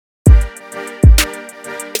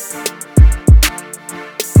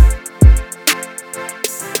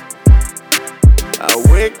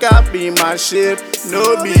wake up in my ship,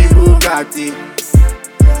 no be Bugatti.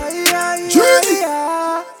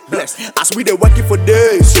 Bless. As we dey working for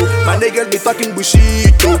days, so my niggas be talking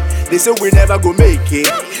bullshit, oh. They say we never go make it,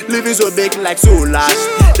 living so big like solar.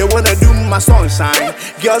 They wanna do my sunshine,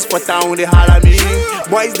 girls for town they holler me.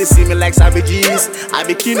 Boys they see me like savages, I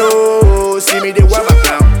be kino, see me they wear my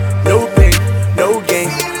crown. No pain, no gain,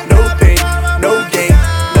 no pain, no gain,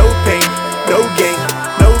 no pain, no gain,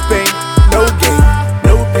 no pain, no gain,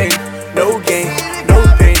 no pain, no gain, no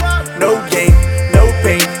pain, no gain, no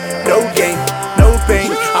pain, no gain, no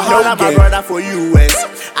pain. I holla my brother for US,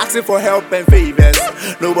 asking for help and favors.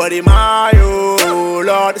 Nobody my oh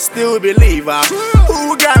Lord, still believer.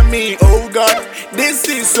 Who got me, oh God? This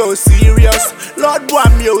is so serious. Lord,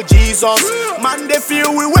 want me, oh Jesus. Man, they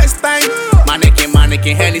feel we waste time.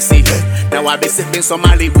 Mannequin, Hennessy. Now I be sipping some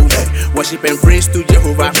Malibu, worship and praise to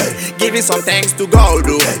Jehovah, giving some thanks to God.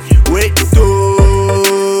 Oh, wait to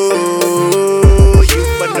you,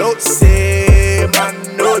 but no say man,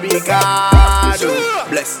 no be God. Oh,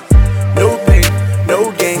 bless. No pain,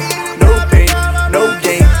 no gain, no pain, no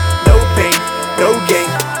gain, no pain, no gain,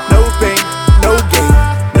 no pain, no gain,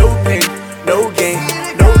 no pain, no gain,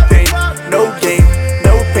 no pain, no gain,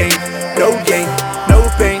 no pain, no gain, no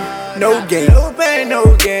pain, no gain, no pain,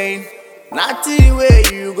 no gain. Nothing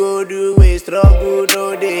where you go do is struggle,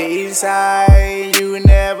 no day inside, you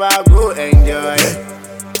never go enjoy.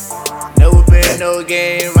 No pain, no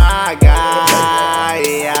gain, my guy,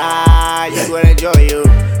 yeah, you gonna enjoy you.